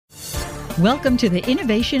Welcome to the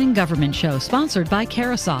Innovation in Government Show, sponsored by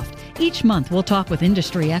Carahsoft. Each month, we'll talk with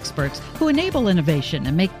industry experts who enable innovation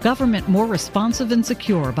and make government more responsive and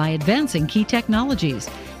secure by advancing key technologies.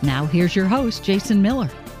 Now, here's your host, Jason Miller.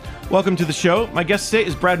 Welcome to the show. My guest today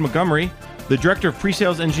is Brad Montgomery, the Director of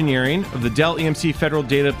Pre-Sales Engineering of the Dell EMC Federal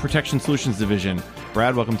Data Protection Solutions Division.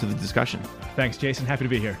 Brad, welcome to the discussion. Thanks, Jason. Happy to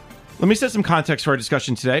be here. Let me set some context for our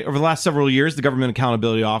discussion today. Over the last several years, the Government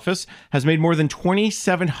Accountability Office has made more than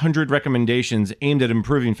 2,700 recommendations aimed at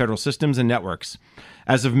improving federal systems and networks.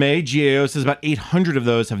 As of May, GAO says about 800 of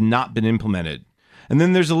those have not been implemented. And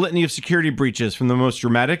then there's a litany of security breaches, from the most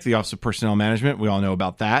dramatic, the Office of Personnel Management, we all know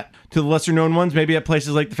about that, to the lesser known ones, maybe at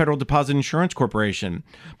places like the Federal Deposit Insurance Corporation.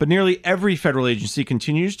 But nearly every federal agency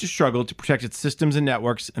continues to struggle to protect its systems and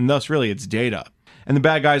networks, and thus really its data. And the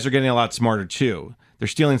bad guys are getting a lot smarter too. They're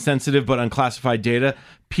stealing sensitive but unclassified data,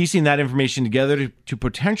 piecing that information together to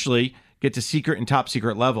potentially get to secret and top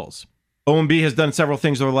secret levels. OMB has done several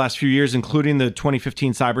things over the last few years, including the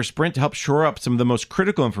 2015 Cyber Sprint, to help shore up some of the most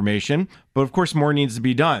critical information, but of course more needs to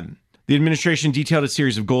be done. The administration detailed a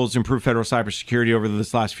series of goals to improve federal cybersecurity over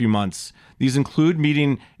this last few months. These include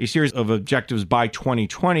meeting a series of objectives by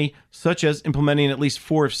 2020, such as implementing at least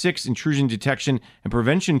 4 of 6 intrusion detection and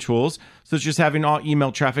prevention tools, such as having all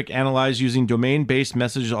email traffic analyzed using domain-based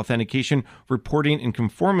message authentication, reporting, and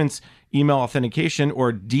conformance email authentication,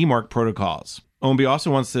 or DMARC protocols. OMB also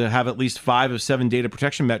wants to have at least 5 of 7 data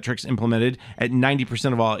protection metrics implemented at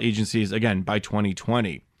 90% of all agencies, again, by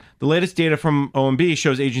 2020. The latest data from OMB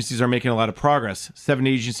shows agencies are making a lot of progress. 7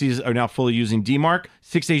 agencies are now fully using DMARC.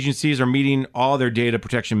 6 agencies are meeting all their data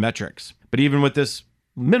protection metrics. But even with this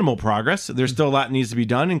minimal progress, there's still a lot that needs to be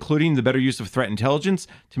done, including the better use of threat intelligence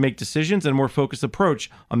to make decisions and a more focused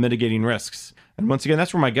approach on mitigating risks. And once again,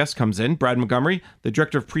 that's where my guest comes in, Brad Montgomery, the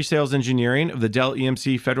Director of Pre-Sales Engineering of the Dell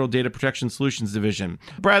EMC Federal Data Protection Solutions Division.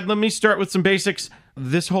 Brad, let me start with some basics.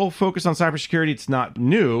 This whole focus on cybersecurity, it's not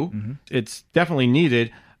new. It's definitely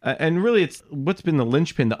needed. And really, it's what's been the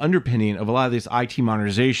linchpin, the underpinning of a lot of this IT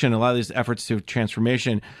modernization, a lot of these efforts to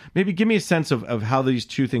transformation. Maybe give me a sense of how these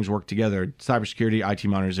two things work together, cybersecurity, IT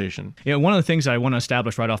modernization. Yeah, one of the things I want to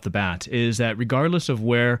establish right off the bat is that regardless of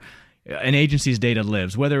where an agency's data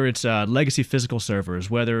lives, whether it's legacy physical servers,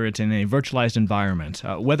 whether it's in a virtualized environment,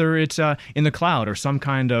 whether it's in the cloud or some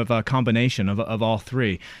kind of combination of all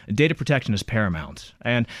three, data protection is paramount.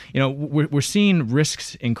 And we're seeing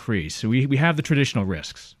risks increase. We have the traditional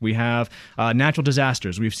risks. We have natural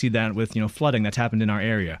disasters. We've seen that with flooding that's happened in our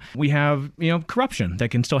area. We have corruption that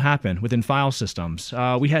can still happen within file systems.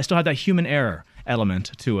 We still have that human error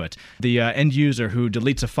element to it. The end user who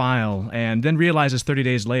deletes a file and then realizes 30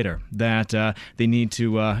 days later that they need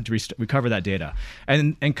to recover that data.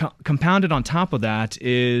 And compounded on top of that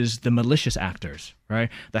is the malicious actors, right?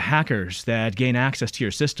 The hackers that gain access to your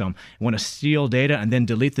system, want to steal data and then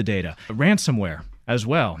delete the data. Ransomware as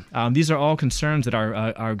well. These are all concerns that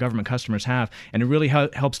our government customers have, and it really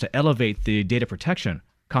helps to elevate the data protection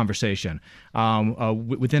conversation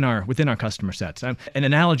within our customer sets. An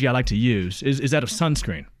analogy I like to use is that of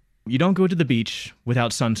sunscreen. You don't go to the beach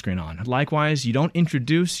without sunscreen on. Likewise, you don't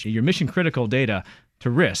introduce your mission-critical data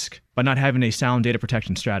to risk by not having a sound data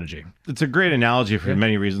protection strategy. It's a great analogy for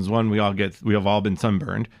many reasons. One, we have all been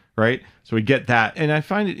sunburned, right? So we get that. And I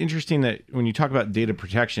find it interesting that when you talk about data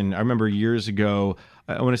protection, I remember years ago,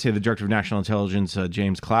 I want to say the Director of National Intelligence,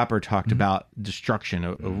 James Clapper, talked about destruction.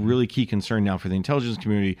 A really key concern now for the intelligence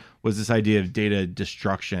community was this idea of data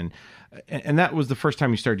destruction. And that was the first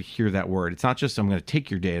time you started to hear that word. It's not just I'm going to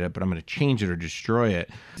take your data, but I'm going to change it or destroy it.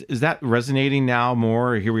 Is that resonating now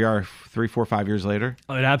more? Here we are 3, 4, 5 years later?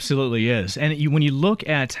 Oh, it absolutely is. And when you look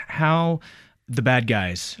at how the bad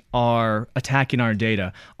guys are attacking our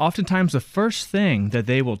data, oftentimes the first thing that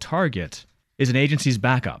they will target is an agency's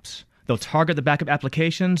backups. They'll target the backup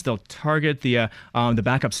applications, they'll target the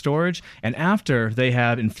backup storage, and after they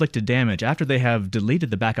have inflicted damage, after they have deleted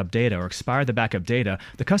the backup data or expired the backup data,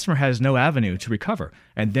 the customer has no avenue to recover.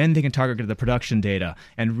 And then they can target the production data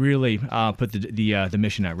and really put the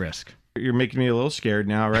mission at risk. You're making me a little scared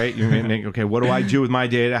now, right? You're making, okay, what do I do with my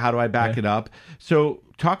data? How do I back it up? So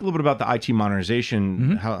talk a little bit about the IT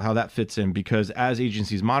modernization, how that fits in, because as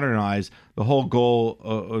agencies modernize, the whole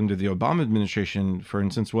goal under the Obama administration, for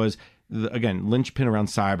instance, was, again, linchpin around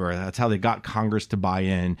cyber. That's how they got Congress to buy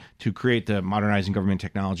in to create the Modernizing Government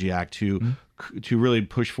Technology Act to really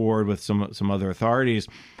push forward with some other authorities.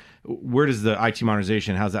 where does the IT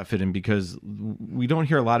modernization, how's that fit in? Because we don't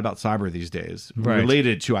hear a lot about cyber these days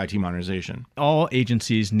related to IT modernization. All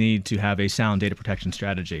agencies need to have a sound data protection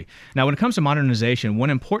strategy. Now, when it comes to modernization,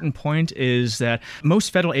 one important point is that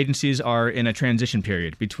most federal agencies are in a transition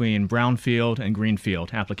period between brownfield and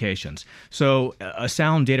greenfield applications. So a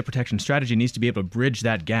sound data protection strategy needs to be able to bridge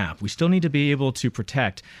that gap. We still need to be able to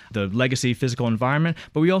protect the legacy physical environment,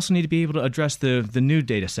 but we also need to be able to address the new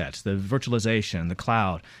data sets, the virtualization, the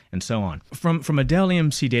cloud, and so on. From a Dell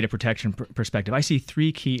EMC data protection perspective, I see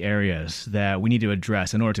three key areas that we need to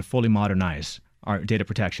address in order to fully modernize our data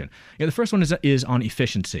protection. The first one is on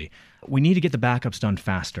efficiency. We need to get the backups done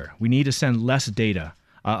faster. We need to send less data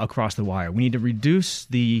across the wire. We need to reduce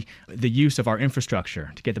the use of our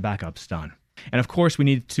infrastructure to get the backups done. And of course, we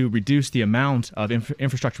need to reduce the amount of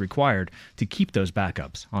infrastructure required to keep those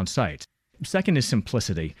backups on site. Second is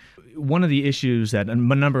simplicity. One of the issues that a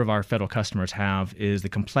number of our federal customers have is the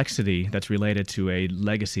complexity that's related to a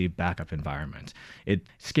legacy backup environment. It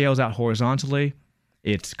scales out horizontally,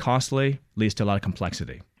 it's costly, leads to a lot of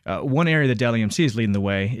complexity. One area that Dell EMC is leading the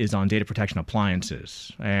way is on data protection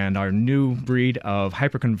appliances, and our new breed of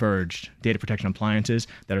hyper-converged data protection appliances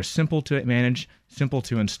that are simple to manage, simple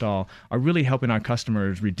to install, are really helping our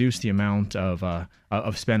customers reduce the amount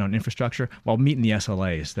of spend on infrastructure while meeting the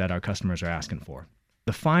SLAs that our customers are asking for.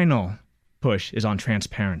 The final push is on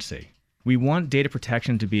transparency. We want data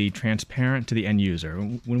protection to be transparent to the end user.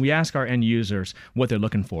 When we ask our end users what they're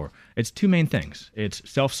looking for, it's two main things. It's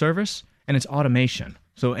self-service and it's automation.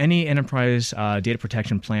 So any enterprise data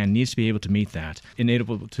protection plan needs to be able to meet that,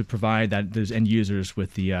 enable to provide those end users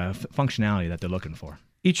with the functionality that they're looking for.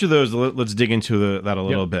 Each of those, let's dig into that a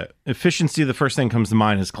little bit. Efficiency, the first thing comes to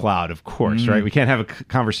mind is cloud, of course, right? We can't have a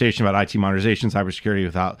conversation about IT modernization, cybersecurity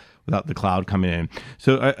without the cloud coming in.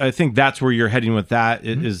 So I think that's where you're heading with that,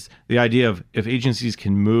 is the idea of if agencies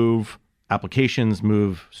can move applications,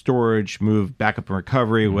 move storage, move backup and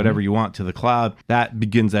recovery, whatever you want to the cloud, that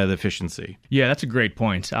begins at efficiency. Yeah, that's a great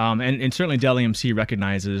point. And certainly Dell EMC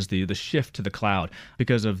recognizes the shift to the cloud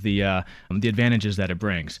because of the advantages that it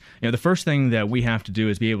brings. The first thing that we have to do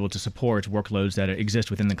is be able to support workloads that exist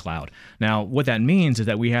within the cloud. Now, what that means is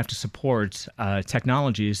that we have to support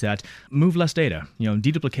technologies that move less data.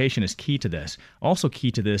 Deduplication is key to this. Also key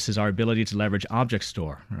to this is our ability to leverage object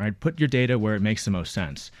store, right? Put your data where it makes the most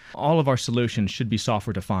sense. All of our solutions should be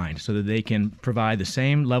software defined so that they can provide the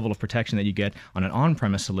same level of protection that you get on an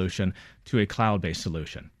on-premise solution to a cloud-based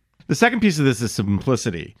solution. The second piece of this is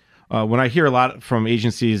simplicity. When I hear a lot from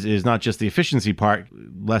agencies is not just the efficiency part,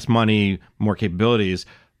 less money, more capabilities,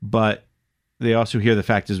 but they also hear the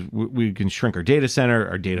fact is we can shrink our data center,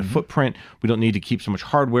 our data footprint. We don't need to keep so much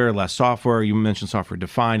hardware, less software. You mentioned software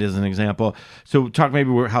defined as an example. So talk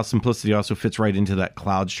maybe how simplicity also fits right into that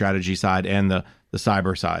cloud strategy side and the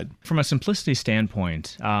cyber side. From a simplicity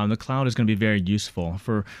standpoint, the cloud is going to be very useful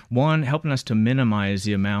for, one, helping us to minimize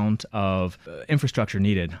the amount of infrastructure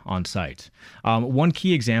needed on site. One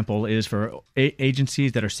key example is for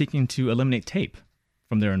agencies that are seeking to eliminate tape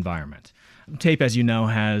from their environment. Tape, as you know,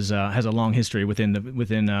 has a long history within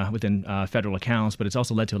federal accounts, but it's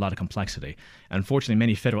also led to a lot of complexity. Unfortunately,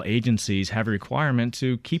 many federal agencies have a requirement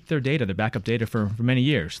to keep their data, their backup data, for many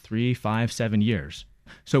years, 3, 5, 7 years.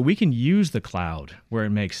 So we can use the cloud where it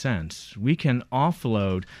makes sense. We can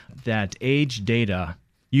offload that aged data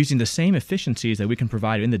using the same efficiencies that we can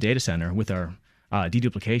provide in the data center with our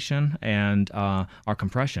deduplication and our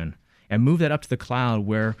compression, and move that up to the cloud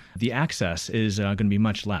where the access is going to be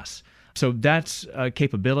much less. So that's a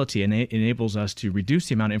capability, and it enables us to reduce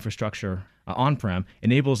the amount of infrastructure on-prem,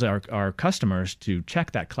 enables our customers to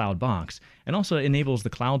check that cloud box, and also enables the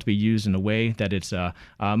cloud to be used in a way that it's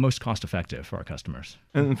most cost-effective for our customers.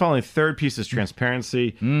 And finally, third piece is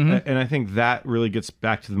transparency, and I think that really gets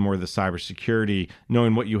back to the cybersecurity,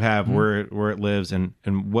 knowing what you have, where it lives, and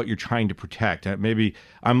what you're trying to protect. Maybe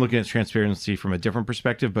I'm looking at transparency from a different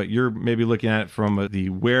perspective, but you're maybe looking at it from the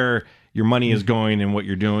where your money is going and what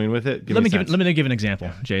you're doing with it. Let me give an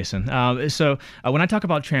example, Jason. So when I talk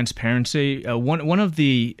about transparency, one of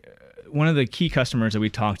the key customers that we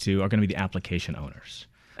talk to are going to be the application owners.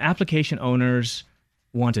 Application owners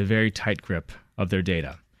want a very tight grip of their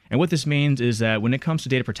data. And what this means is that when it comes to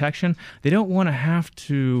data protection, they don't want to have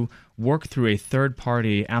to work through a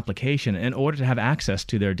third-party application in order to have access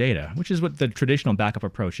to their data, which is what the traditional backup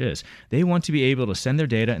approach is. They want to be able to send their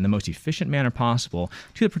data in the most efficient manner possible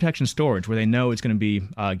to the protection storage where they know it's going to be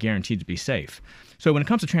guaranteed to be safe. So when it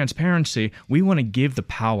comes to transparency, we want to give the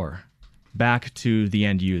power back to the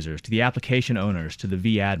end users, to the application owners, to the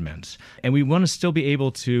vAdmins. And we want to still be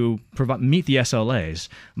able to meet the SLAs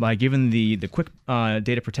by giving the quick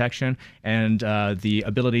data protection and the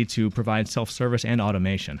ability to provide self-service and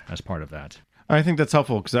automation as part of that. I think that's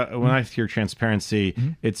helpful because when I hear transparency,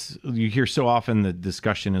 you hear so often the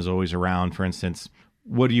discussion is always around, for instance,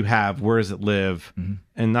 what do you have? Where does it live?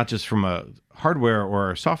 And not just from a hardware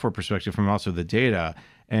or a software perspective, from also the data,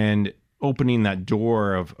 and opening that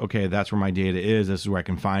door of, okay, that's where my data is. This is where I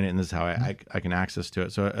can find it. And this is how I can access to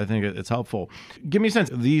it. So I think it's helpful. Give me a sense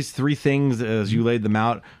of these three things as you laid them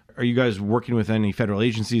out. Are you guys working with any federal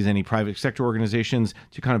agencies, any private sector organizations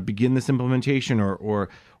to kind of begin this implementation, or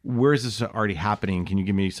where is this already happening? Can you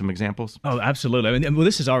give me some examples? Oh, absolutely. I mean, well,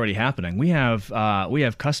 this is already happening. We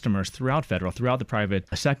have customers throughout the private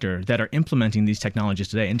sector that are implementing these technologies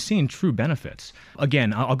today and seeing true benefits.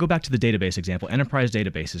 Again, I'll go back to the database example, enterprise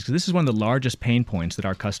databases, because this is one of the largest pain points that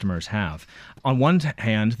our customers have. On one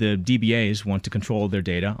hand, the DBAs want to control their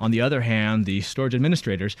data. On the other hand, the storage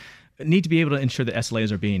administrators need to be able to ensure that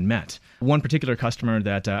SLAs are being met. One particular customer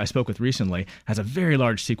that I spoke with recently has a very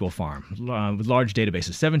large SQL farm with large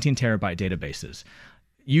databases, 17 terabyte databases.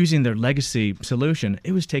 Using their legacy solution,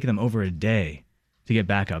 it was taking them over a day to get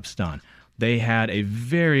backups done. They had a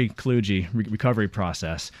very kludgy recovery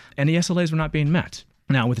process, and the SLAs were not being met.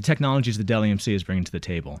 Now, with the technologies that Dell EMC is bringing to the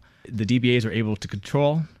table, the DBAs are able to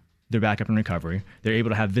control their backup and recovery. They're able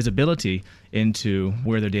to have visibility into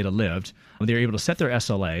where their data lived. They're able to set their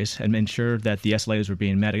SLAs and ensure that the SLAs were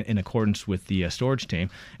being met in accordance with the storage team.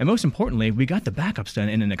 And most importantly, we got the backups done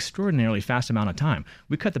in an extraordinarily fast amount of time.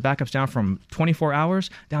 We cut the backups down from 24 hours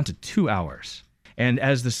down to 2 hours. And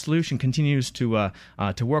as the solution continues to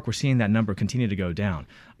work, we're seeing that number continue to go down.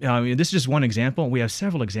 This is just one example. We have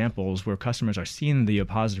several examples where customers are seeing the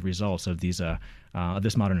positive results of these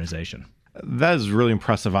this modernization. That is really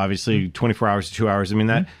impressive. Obviously, 24 hours to 2 hours. I mean,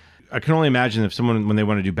 that I can only imagine if someone, when they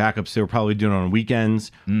want to do backups, they were probably doing it on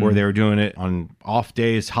weekends or they were doing it on off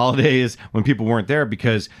days, holidays, when people weren't there,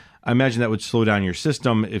 because I imagine that would slow down your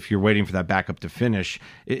system if you're waiting for that backup to finish.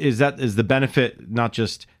 Is the benefit not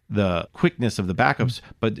just the quickness of the backups,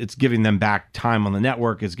 but it's giving them back time on the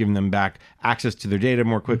network, it's giving them back access to their data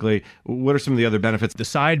more quickly? What are some of the other benefits? The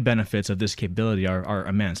side benefits of this capability are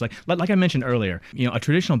immense. Like I mentioned earlier, a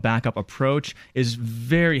traditional backup approach is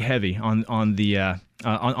very heavy on the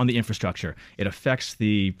infrastructure. It affects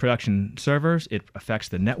the production servers. It affects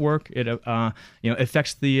the network. It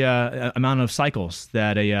affects the amount of cycles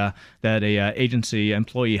that a agency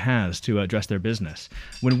employee has to address their business.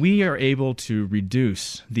 When we are able to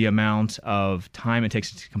reduce the amount of time it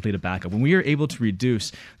takes to complete a backup, when we are able to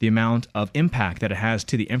reduce the amount of impact that it has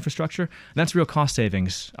to the infrastructure, that's real cost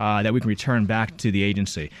savings that we can return back to the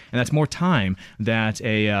agency, and that's more time that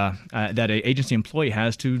a agency employee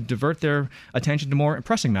has to divert their attention to more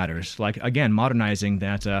pressing matters, like, again, modernizing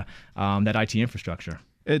that IT infrastructure.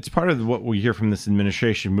 It's part of what we hear from this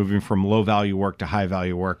administration, moving from low-value work to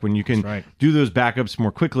high-value work. When you can do those backups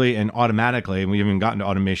more quickly and automatically, and we haven't gotten to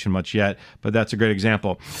automation much yet, but that's a great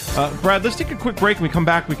example. Brad, let's take a quick break. When we come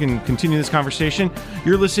back, we can continue this conversation.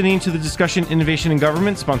 You're listening to the discussion Innovation in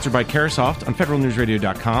Government, sponsored by Carahsoft on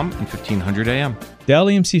federalnewsradio.com and 1500 AM. Dell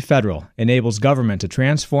EMC Federal enables government to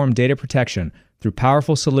transform data protection through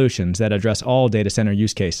powerful solutions that address all data center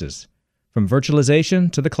use cases. From virtualization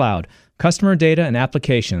to the cloud, customer data and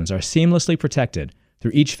applications are seamlessly protected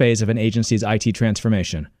through each phase of an agency's IT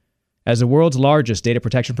transformation. As the world's largest data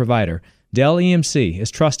protection provider, Dell EMC is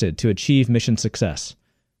trusted to achieve mission success.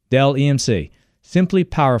 Dell EMC, simply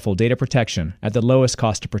powerful data protection at the lowest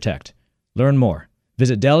cost to protect. Learn more.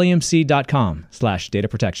 Visit DellEMC.com/data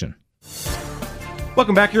protection.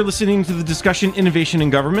 Welcome back. You're listening to the discussion Innovation in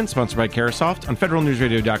Government, sponsored by Carahsoft on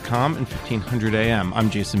federalnewsradio.com and 1500 AM. I'm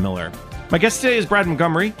Jason Miller. My guest today is Brad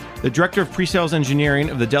Montgomery, the Director of Pre-Sales Engineering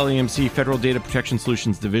of the Dell EMC Federal Data Protection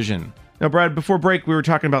Solutions Division. Now, Brad, before break, we were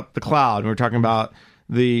talking about the cloud. We were talking about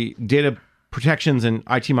the data protections and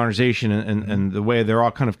IT modernization and the way they're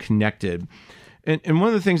all kind of connected. And one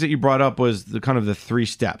of the things that you brought up was the kind of the 3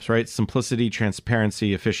 steps, right? Simplicity,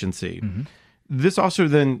 transparency, efficiency. This also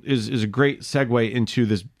then is a great segue into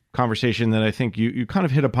this conversation that I think you kind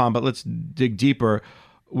of hit upon, but let's dig deeper.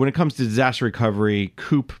 When it comes to disaster recovery,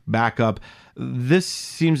 COOP, backup, this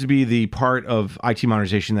seems to be the part of IT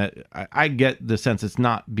modernization that I get the sense it's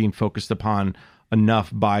not being focused upon enough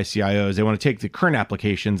by CIOs. They want to take the current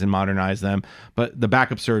applications and modernize them, but the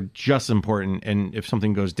backups are just important, and if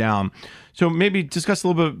something goes down. So maybe discuss a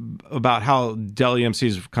little bit about how Dell EMC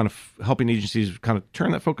is kind of helping agencies kind of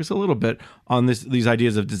turn that focus a little bit on these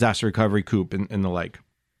ideas of disaster recovery, COOP, and the like.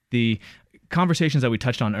 The conversations that we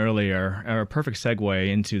touched on earlier are a perfect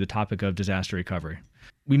segue into the topic of disaster recovery.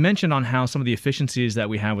 We mentioned on how some of the efficiencies that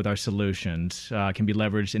we have with our solutions can be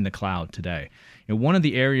leveraged in the cloud today. One of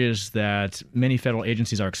the areas that many federal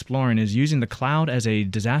agencies are exploring is using the cloud as a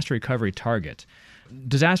disaster recovery target.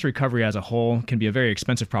 Disaster recovery as a whole can be a very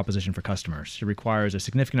expensive proposition for customers. It requires a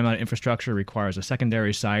significant amount of infrastructure, requires a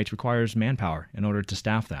secondary site, requires manpower in order to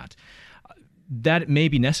staff that. That may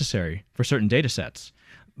be necessary for certain data sets,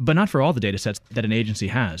 but not for all the data sets that an agency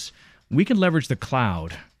has. We can leverage the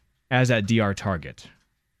cloud as that DR target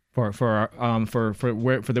for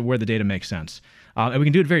where the data makes sense. And we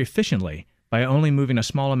can do it very efficiently by only moving a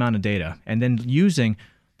small amount of data and then using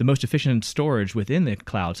the most efficient storage within the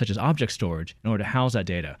cloud, such as object storage, in order to house that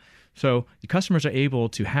data. So the customers are able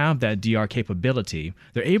to have that DR capability.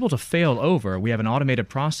 They're able to fail over. We have an automated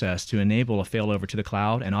process to enable a failover to the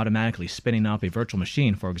cloud and automatically spinning up a virtual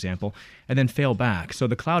machine, for example, and then fail back. So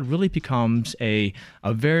the cloud really becomes a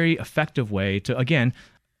very effective way to, again,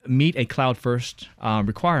 meet a cloud-first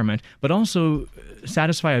requirement, but also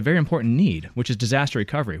satisfy a very important need, which is disaster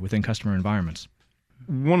recovery within customer environments.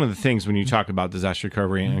 One of the things when you talk about disaster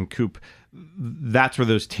recovery and COOP, that's where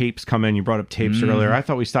those tapes come in. You brought up tapes earlier. I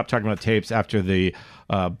thought we stopped talking about tapes after the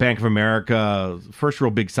Bank of America first real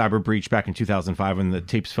big cyber breach back in 2005 when the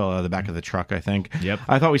tapes fell out of the back of the truck, I think. Yep.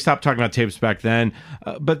 I thought we stopped talking about tapes back then.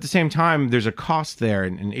 But at the same time, there's a cost there,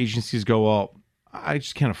 and agencies go, well, I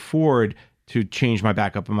just can't afford to change my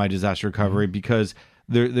backup and my disaster recovery because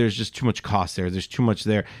there's just too much cost there. There's too much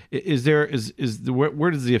there.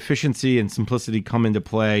 Where does the efficiency and simplicity come into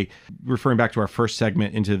play? Referring back to our first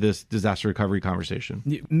segment into this disaster recovery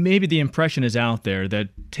conversation. Maybe the impression is out there that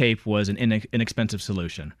tape was an inexpensive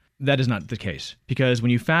solution. That is not the case, because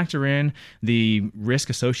when you factor in the risk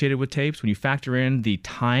associated with tapes, when you factor in the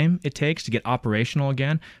time it takes to get operational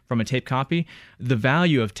again from a tape copy, the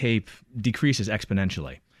value of tape decreases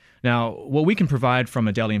exponentially. Now, what we can provide from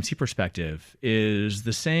a Dell EMC perspective is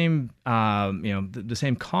the same, the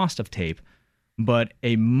same cost of tape, but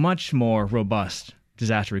a much more robust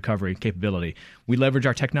disaster recovery capability. We leverage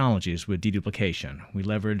our technologies with deduplication. We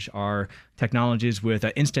leverage our technologies with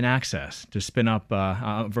instant access to spin up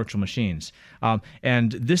virtual machines.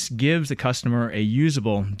 And this gives the customer a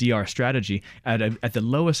usable DR strategy at the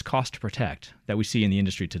lowest cost to protect that we see in the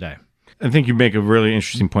industry today. I think you make a really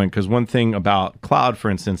interesting point, because one thing about cloud,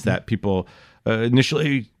 for instance, that people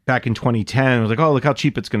initially back in 2010 was like, oh, look how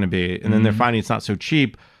cheap it's going to be. And then they're finding it's not so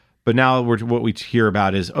cheap. But now what we hear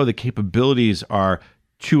about is, oh, the capabilities are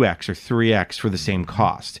 2x or 3x for the same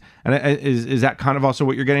cost. And is that kind of also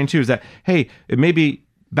what you're getting to? Is that, hey, it may be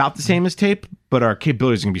about the same as tape, but our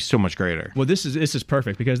capabilities are going to be so much greater. Well, this is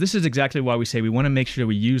perfect, because this is exactly why we say we want to make sure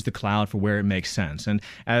we use the cloud for where it makes sense. And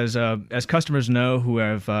as customers know who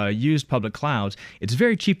have used public clouds, it's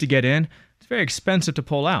very cheap to get in. It's very expensive to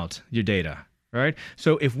pull out your data, right?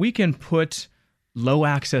 So if we can put low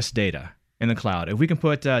access data in the cloud, if we can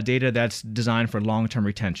put data that's designed for long-term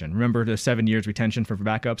retention, remember the 7 years retention for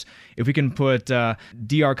backups, if we can put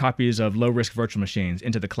DR copies of low-risk virtual machines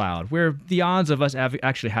into the cloud, where the odds of us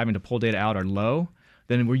actually having to pull data out are low,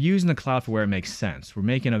 then we're using the cloud for where it makes sense. We're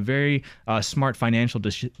making a very smart financial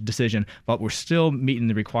decision, but we're still meeting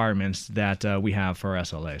the requirements that we have for our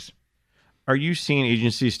SLAs. Are you seeing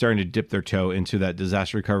agencies starting to dip their toe into that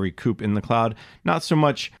disaster recovery COOP in the cloud? Not so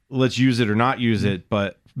much let's use it or not use it,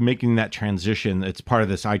 but making that transition. It's part of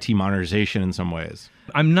this IT modernization in some ways.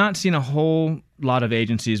 I'm not seeing a whole lot of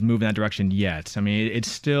agencies move in that direction yet. I mean,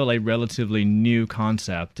 it's still a relatively new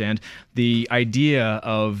concept, and the idea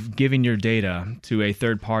of giving your data to a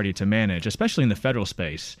third party to manage, especially in the federal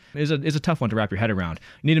space, is a tough one to wrap your head around.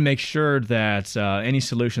 You need to make sure that any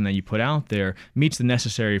solution that you put out there meets the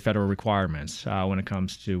necessary federal requirements when it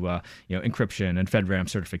comes to encryption and FedRAMP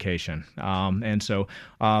certification. And so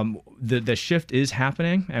the shift is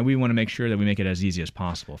happening, and we want to make sure that we make it as easy as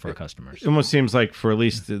possible for our customers. It almost seems like for at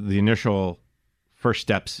least the initial first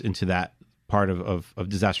steps into that part of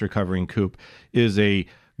disaster recovery and COOP is a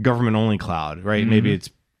government-only cloud, right? Maybe it's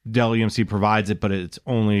Dell EMC provides it, but it's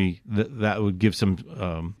only that would give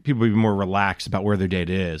some people be more relaxed about where their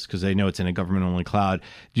data is because they know it's in a government-only cloud.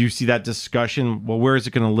 Do you see that discussion? Well, where is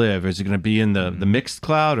it going to live? Is it going to be in the mixed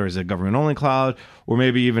cloud, or is it a government-only cloud? Or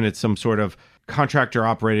maybe even it's some sort of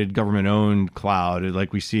contractor-operated, government-owned cloud,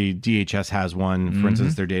 like we see DHS has one, for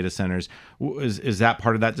instance, their data centers. Is that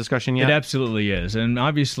part of that discussion yet? It absolutely is, and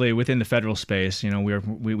obviously within the federal space,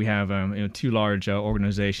 we have two large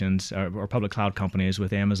organizations or public cloud companies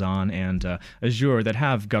with Amazon and Azure that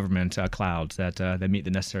have government clouds that meet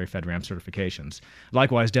the necessary FedRAMP certifications.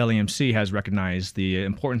 Likewise, Dell EMC has recognized the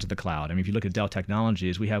importance of the cloud. I mean, if you look at Dell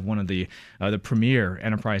Technologies, we have one of the premier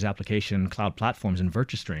enterprise application cloud platforms in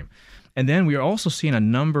Virtustream. And then we are also seeing a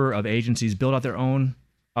number of agencies build out their own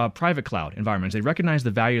private cloud environments. They recognize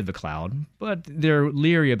the value of the cloud, but they're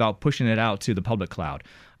leery about pushing it out to the public cloud.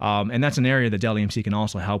 And that's an area that Dell EMC can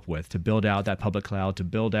also help with, to build out that public cloud, to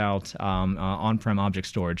build out on-prem object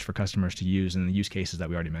storage for customers to use in the use cases that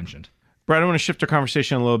we already mentioned. Brad, I want to shift our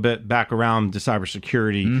conversation a little bit back around to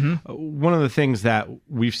cybersecurity. One of the things that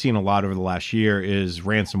we've seen a lot over the last year is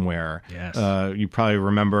ransomware. Yes. You probably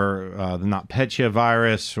remember the NotPetya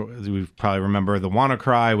virus. We probably remember the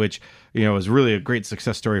WannaCry, which was really a great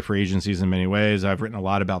success story for agencies in many ways. I've written a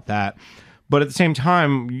lot about that. But at the same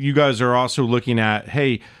time, you guys are also looking at,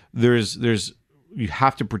 hey, you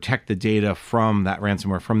have to protect the data from that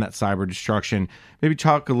ransomware, from that cyber destruction. Maybe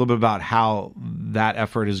talk a little bit about how that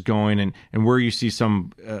effort is going and where you see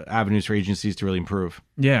some avenues for agencies to really improve.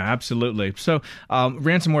 Yeah, absolutely. So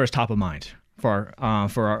ransomware is top of mind for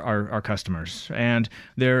our customers. And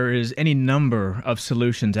there is any number of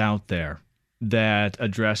solutions out there that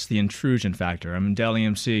address the intrusion factor. I mean, Dell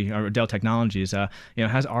EMC or Dell Technologies, has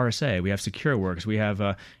RSA. We have SecureWorks. We have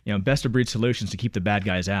best-of-breed solutions to keep the bad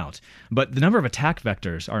guys out. But the number of attack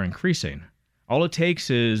vectors are increasing. All it takes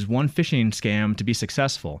is one phishing scam to be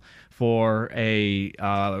successful for a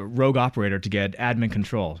rogue operator to get admin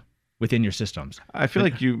control within your systems. I feel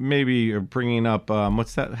like you maybe are bringing up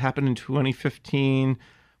what's that happened in 2015.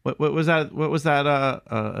 What was that? What was that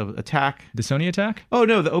attack? The Sony attack? Oh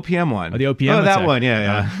no, the OPM one. Oh, the OPM attack. That one.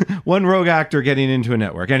 Yeah. One rogue actor getting into a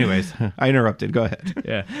network. Anyways, I interrupted. Go ahead.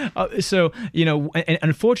 Yeah. So and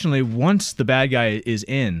unfortunately, once the bad guy is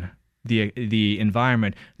in the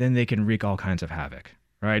environment, then they can wreak all kinds of havoc.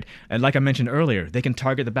 Right? And like I mentioned earlier, they can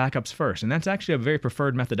target the backups first, and that's actually a very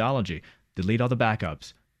preferred methodology. Delete all the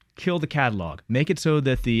backups, kill the catalog, make it so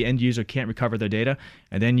that the end user can't recover their data,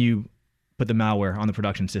 and then you put the malware on the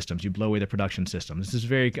production systems. You blow away the production systems. This is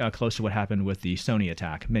very close to what happened with the Sony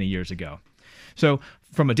attack many years ago. So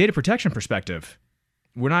from a data protection perspective,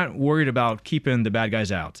 we're not worried about keeping the bad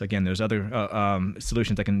guys out. Again, there's other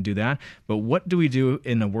solutions that can do that. But what do we do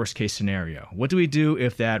in a worst case scenario? What do we do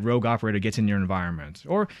if that rogue operator gets in your environment?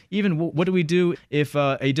 Or even what do we do if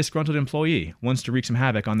a disgruntled employee wants to wreak some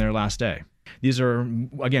havoc on their last day? These are,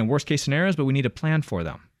 again, worst case scenarios, but we need a plan for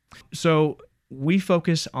them. So we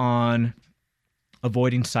focus on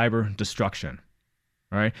avoiding cyber destruction,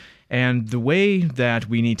 right? And the way that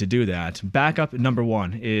we need to do that, backup, number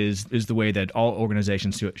one, is the way that all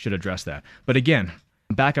organizations should address that. But again,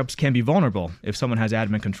 backups can be vulnerable if someone has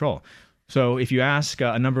admin control. So if you ask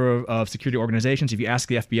a number of security organizations, if you ask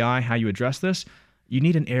the FBI how you address this, you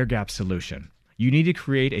need an air-gap solution. You need to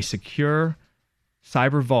create a secure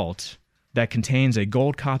cyber vault that contains a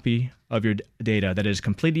gold copy of your data that is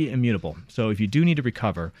completely immutable. So if you do need to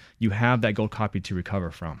recover, you have that gold copy to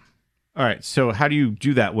recover from. All right. So how do you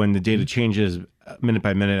do that when the data changes minute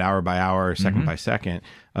by minute, hour by hour, second by second?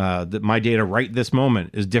 My data right this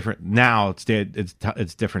moment is different. Now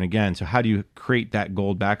it's different again. So how do you create that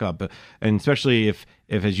gold backup? And especially if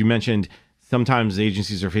as you mentioned, sometimes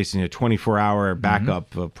agencies are facing a 24-hour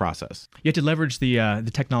backup process. You have to leverage the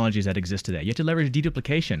technologies that exist today. You have to leverage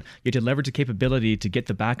deduplication. You have to leverage the capability to get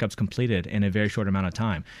the backups completed in a very short amount of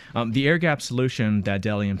time. The air-gap solution that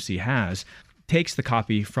Dell EMC has takes the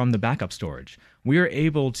copy from the backup storage. We are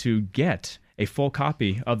able to get a full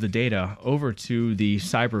copy of the data over to the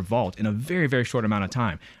cyber vault in a very, very short amount of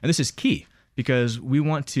time. And this is key, because we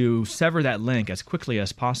want to sever that link as quickly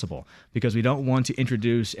as possible, because we don't want to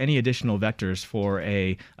introduce any additional vectors for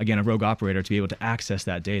a rogue operator to be able to access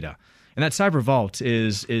that data. And that cyber vault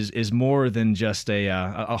is more than just a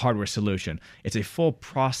hardware solution. It's a full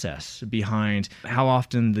process behind how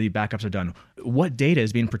often the backups are done, what data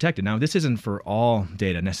is being protected. Now, this isn't for all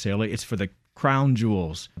data necessarily. It's for the crown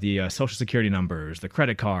jewels, the social security numbers, the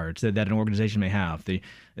credit cards that an organization may have, the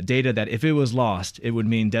data that if it was lost, it would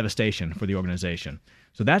mean devastation for the organization.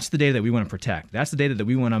 So that's the data that we want to protect. That's the data that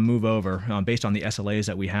we want to move over based on the SLAs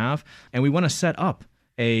that we have. And we want to set up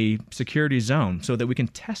a security zone so that we can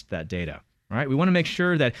test that data, right? We want to make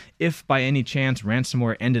sure that if by any chance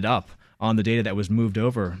ransomware ended up on the data that was moved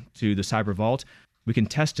over to the cyber vault, we can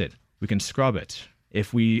test it, we can scrub it.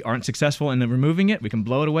 If we aren't successful in removing it, we can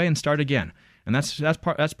blow it away and start again. And that's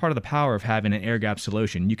part of the power of having an air gap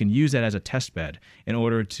solution. You can use that as a test bed in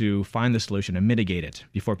order to find the solution and mitigate it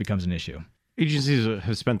before it becomes an issue. Agencies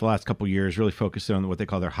have spent the last couple of years really focused on what they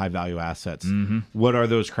call their high-value assets. Mm-hmm. What are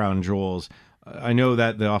those crown jewels? I know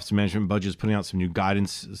that the Office of Management and Budget is putting out some new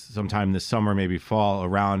guidance sometime this summer, maybe fall,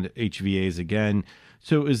 around HVAs again.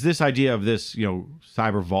 So is this idea of this,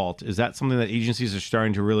 cyber vault, is that something that agencies are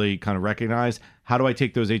starting to really kind of recognize? How do I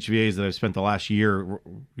take those HVAs that I've spent the last year,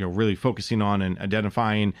 really focusing on and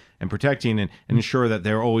identifying and protecting and ensure that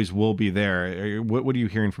there always will be there? What are you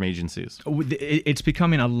hearing from agencies? It's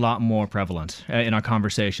becoming a lot more prevalent in our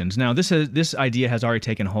conversations. Now, this idea has already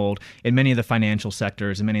taken hold in many of the financial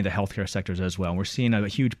sectors and many of the healthcare sectors as well. We're seeing a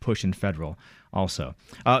huge push in federal also.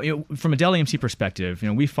 From a Dell EMC perspective,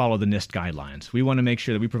 we follow the NIST guidelines. We want to make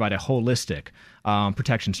sure that we provide a holistic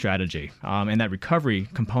protection strategy, and that recovery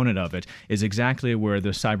component of it is exactly where the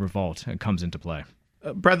Cyber Vault comes into play.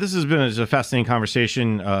 Brad, this has been a fascinating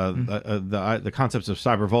conversation. The concepts of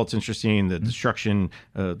Cyber Vault's interesting. The destruction,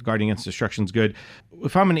 guarding against destruction is good.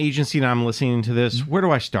 If I'm an agency and I'm listening to this, where do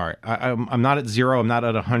I start? I'm not at 0. I'm not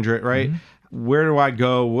at 100, right? Where do I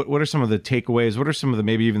go? What are some of the takeaways? What are some of the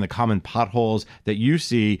maybe even the common potholes that you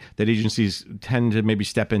see that agencies tend to maybe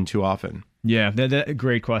step in too often? Yeah, that's a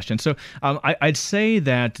great question. So I'd say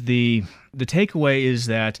that the takeaway is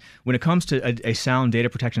that when it comes to a sound data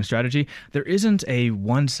protection strategy, there isn't a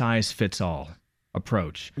one-size-fits-all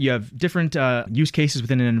approach. You have different use cases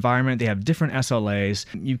within an environment. They have different SLAs.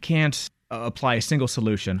 You can't apply a single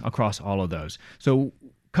solution across all of those. So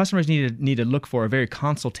customers need to look for a very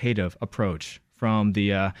consultative approach from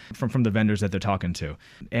the vendors that they're talking to,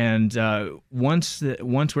 and once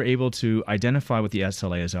we're able to identify what the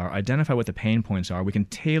SLAs are, identify what the pain points are, we can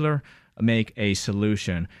make a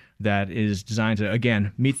solution that is designed to,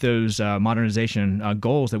 again, meet those modernization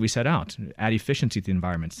goals that we set out: add efficiency to the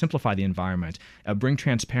environment, simplify the environment, bring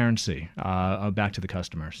transparency back to the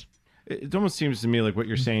customers. It almost seems to me like what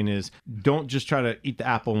you're saying is don't just try to eat the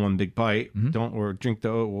apple in one big bite, or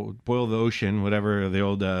boil the ocean, whatever the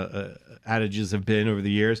old adages have been over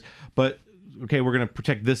the years. But, okay, we're going to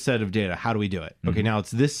protect this set of data. How do we do it? Okay, now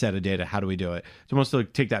it's this set of data. How do we do it? It's almost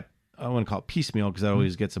like take that, I want to call it piecemeal because that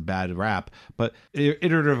always gets a bad rap, but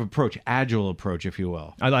iterative approach, agile approach, if you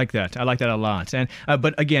will. I like that. I like that a lot. And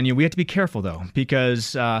but again, we have to be careful though,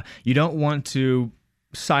 because you don't want to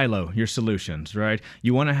silo your solutions, right?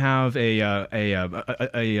 You want to have a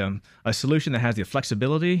solution that has the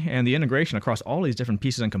flexibility and the integration across all these different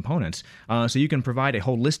pieces and components, so you can provide a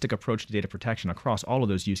holistic approach to data protection across all of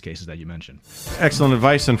those use cases that you mentioned. Excellent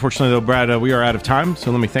advice. Unfortunately, though, Brad, we are out of time,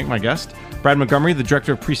 so let me thank my guest, Brad Montgomery, the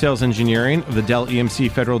Director of Pre-Sales Engineering of the Dell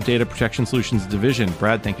EMC Federal Data Protection Solutions Division.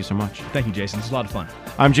 Brad, thank you so much. Thank you, Jason. It's a lot of fun.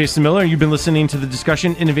 I'm Jason Miller, and you've been listening to the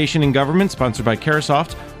discussion Innovation in Government, sponsored by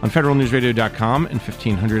Carahsoft on federalnewsradio.com and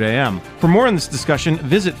 1500 AM. For more on this discussion,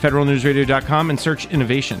 visit federalnewsradio.com and search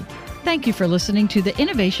innovation. Thank you for listening to the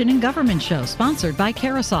Innovation in Government Show, sponsored by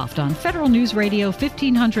Carahsoft on Federal News Radio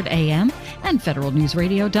 1500 AM and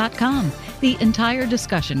federalnewsradio.com. The entire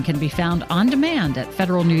discussion can be found on demand at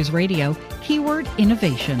Federal News Radio, keyword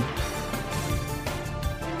innovation.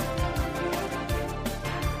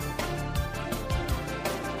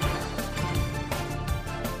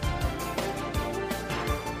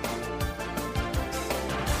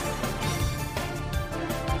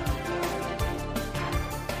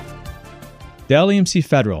 Dell EMC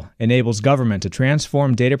Federal enables government to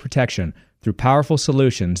transform data protection through powerful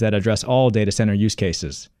solutions that address all data center use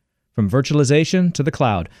cases. From virtualization to the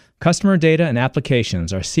cloud, customer data and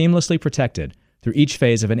applications are seamlessly protected through each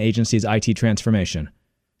phase of an agency's IT transformation.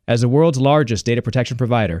 As the world's largest data protection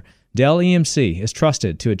provider, Dell EMC is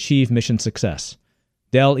trusted to achieve mission success.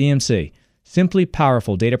 Dell EMC, simply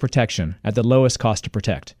powerful data protection at the lowest cost to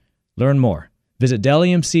protect. Learn more. Visit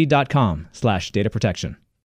DellEMC.com/data protection.